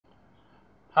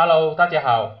Hello，大家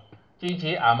好。近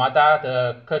期 Armada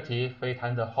的课题非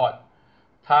常的 hot，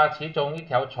 它其中一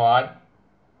条船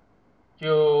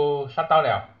就shut down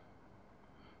了，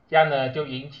这样呢就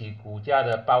引起股价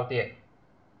的暴跌。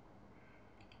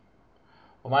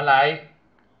我们来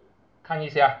看一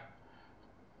下，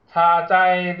它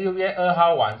在6月2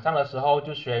号晚上的时候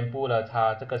就宣布了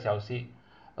它这个消息，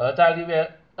而在6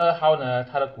月2号呢，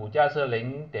它的股价是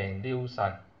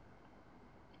 0.63，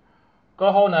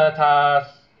 过后呢它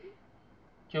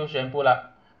就宣布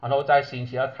了，然后在星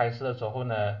期二开市的时候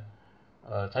呢，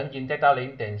曾经跌到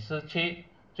 0.47，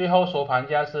 最后收盘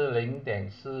价是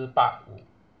 0.485。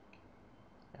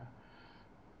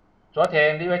昨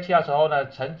天6月7号的时候呢，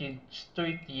曾经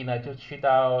最低呢就去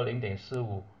到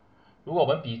 0.45， 如果我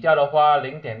们比较的话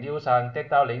 0.63 跌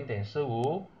到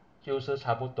 0.45 就是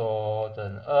差不多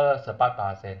整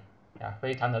 28%，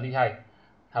 非常的厉害，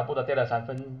差不多跌了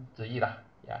1/3了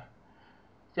呀。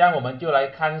这样我们就来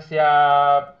看一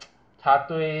下它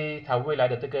对它未来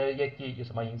的这个业绩有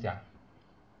什么影响。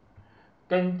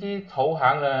根据投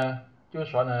行呢，就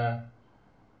说呢，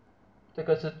这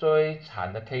个是最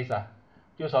惨的 case 啊，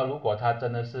就说如果它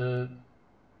真的是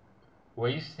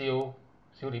维修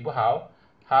修理不好，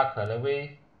它可能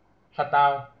会 shut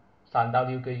down 3到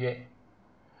6个月。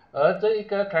而这一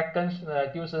个 Kraken 呢，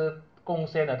就是贡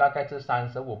献了大概是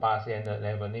35% 的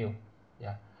revenue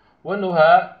呀。无论如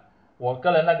何，我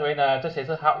个人认为呢，这些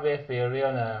是 hardware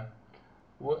failure 呢，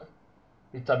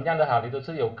你怎么样的好，你都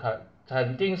是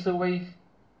肯定是会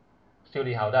修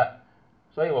理好的，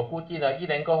所以我估计呢，1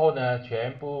年过后呢，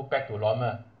全部 back to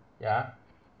normal 呀。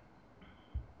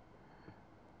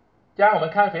这样我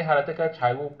们看回它的这个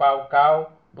财务报告，我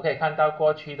们可以看到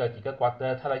过去的几个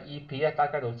quarter， 它的 EPS 大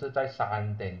概都是在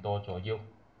3点多左右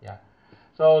呀。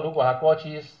所以如果它过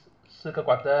去4个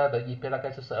quarter 的 EPS 大概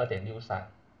是 12.63，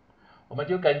 我们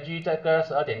就根据这个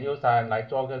 12.63 来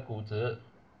做个估值。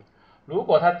如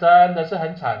果它真的是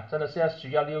很惨，真的是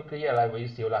需要6个月来维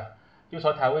修了，就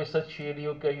说它会失去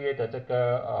6个月的这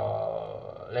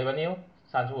个revenue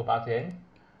 35%，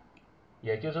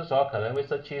也就是说可能会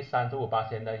失去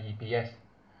35%的 EPS，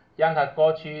 让它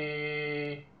过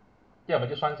去，这样我们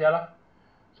就算下了。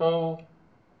所以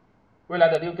未来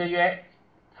的6个月，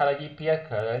它的 EPS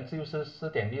可能就是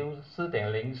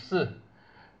4.04，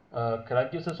可能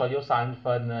就是说由3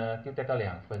分呢就跌到2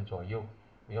分左右，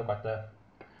每个 quarter。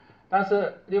但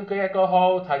是6个月过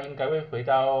后，它应该会回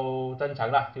到正常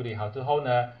了，修理好之后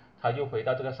呢，它又回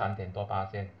到这个3点多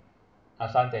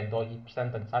%，3点多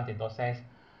1%等3点多%。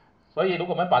所以如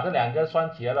果我们把这两个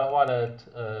算起来的话呢，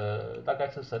大概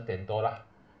是10点多了。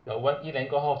有问1年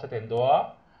过后10点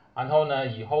多，然后呢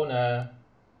以后呢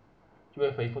就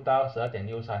会恢复到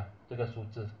12.63这个数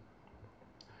字。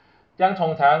这样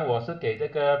通常我是给这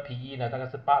个 PE 呢大概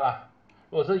是8啦。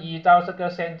如果是依照这个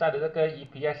现在的这个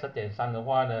EPS 10.3的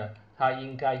话呢，它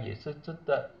应该也是值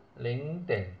得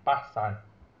 0.83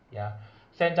呀。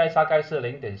现在大概是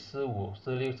 0.45、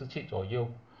46、47左右，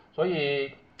所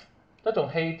以这种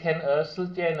黑天鹅事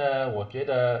件呢，我觉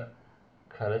得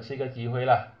可能是一个机会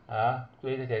了啊，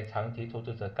对这些长期投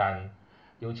资者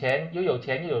有钱又有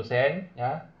闲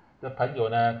啊的朋友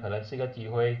呢，可能是一个机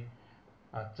会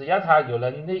啊，只要他有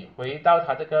能力回到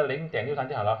他这个 0.63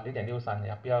 就好了，0.63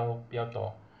呀，不要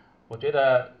多，我觉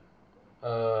得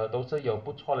都是有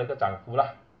不错的一个涨幅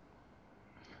了。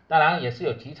当然也是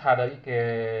有其他的一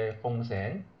个风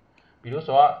险，比如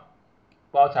说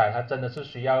不好彩它真的是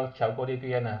需要超过6个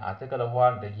月呢啊，这个的话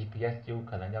你的 EPS 就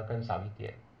可能要更少一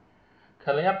点，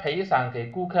可能要赔偿给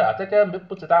顾客啊，这个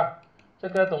不知道这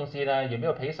个东西呢有没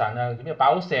有赔偿呢，有没有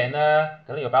保险呢，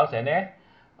可能有保险呢，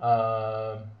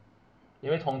因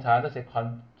为通常这些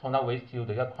通常维修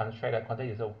的一个 contract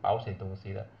也是有保险东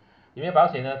西的，有没有保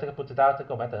险呢？这个不知道，这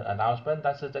个我们等 announcement，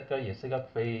 但是这个也是一个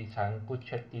非常不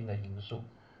确定的因素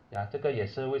呀，这个也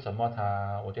是为什么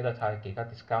我觉得他给他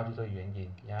discount 就是原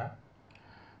因呀。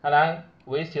当然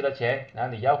维修的钱，然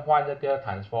后你要换这个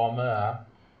transformer 啊，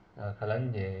可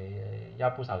能也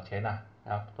要不少钱啊，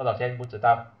多少钱不知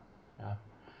道啊，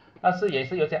但是也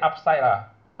是有些 upside 啦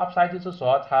 ，upside 就是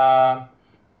说他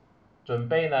准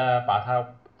备呢把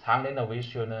它常年的维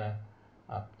修呢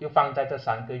就放在这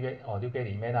3个月6个月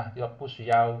里面呢，就不需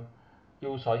要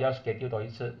又说要 schedule 多一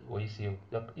次维修，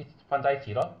要放在一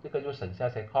起咯，这个就省下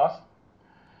些 cost。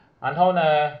然后呢，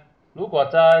如果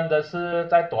真的是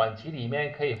在短期里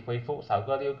面可以恢复少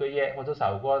过6个月，或者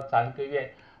少过3个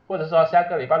月，或者说下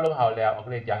个礼拜弄好了，我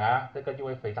跟你讲啊，这个就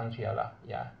会飞上去了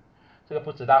呀。这个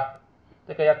不知道，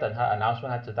这个要等他 announcement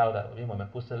才知道的，因为我们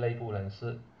不是内部人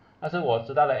士。但是我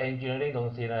知道的 engineering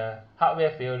东西呢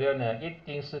 ，hardware failure 呢，一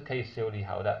定是可以修理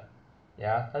好的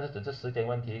呀，但是只是时间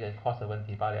问题跟 cost 的问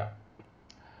题罢了。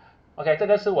OK， 这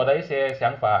个是我的一些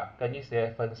想法跟一些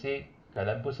分析，可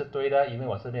能不是对的，因为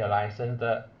我是没有license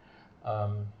的，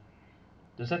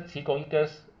只是提供一个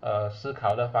思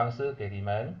考的方式给你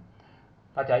们，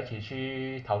大家一起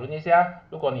去讨论一下。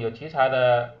如果你有其他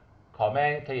的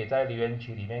comment， 可以在留言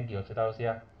区里面给我知道一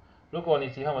下。如果你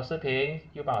喜欢我视频，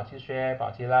就帮我去 share， 帮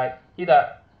我去 like， 记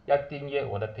得要订阅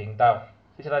我的频道，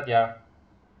谢谢大家。